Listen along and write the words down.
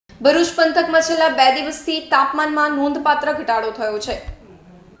ભરૂચ પંથકમાં છેલ્લા 2 દિવસથી તાપમાનમાં નોંધપાત્ર ઘટાડો થયો છે।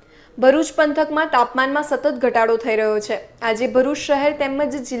 ભરૂચ પંથકમાં તાપમાનમાં સતત ઘટાડો થઈ રહ્યો છે। આજે ભરૂચ શહેર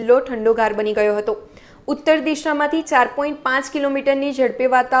તેમજ જિલ્લો ઠંડોગાર બની ગયો હતો। ઉત્તર દિશામાંથી 4.5 કિલોમીટરની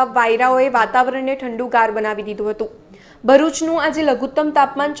ઝડપે વાતા વાયરાઓએ વાતાવરણને ઠંડુગાર બનાવી દીધું હતું। ભરૂચનું આજે લઘુત્તમ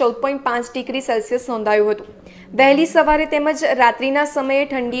તાપમાન 14.5 ડિગ્રી સેલ્સિયસ નોંધાયું હતું। વહેલી સવારે તેમજ રાત્રિના સમયે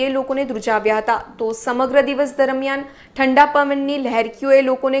ઠંડીએ લોકોને ધ્રુજાવ્યા હતા, તો સમગ્ર દિવસ દરમિયાન ઠંડા પવનની લહેરકીઓએ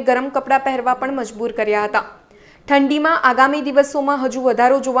લોકોને ગરમ કપડાં પહેરવા પણ મજબૂર કર્યા હતા। ઠંડીમાં આગામી દિવસોમાં હજુ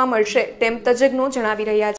વધારો જોવા મળશે તેમ તજજ્ઞો જણાવી રહ્યા છે।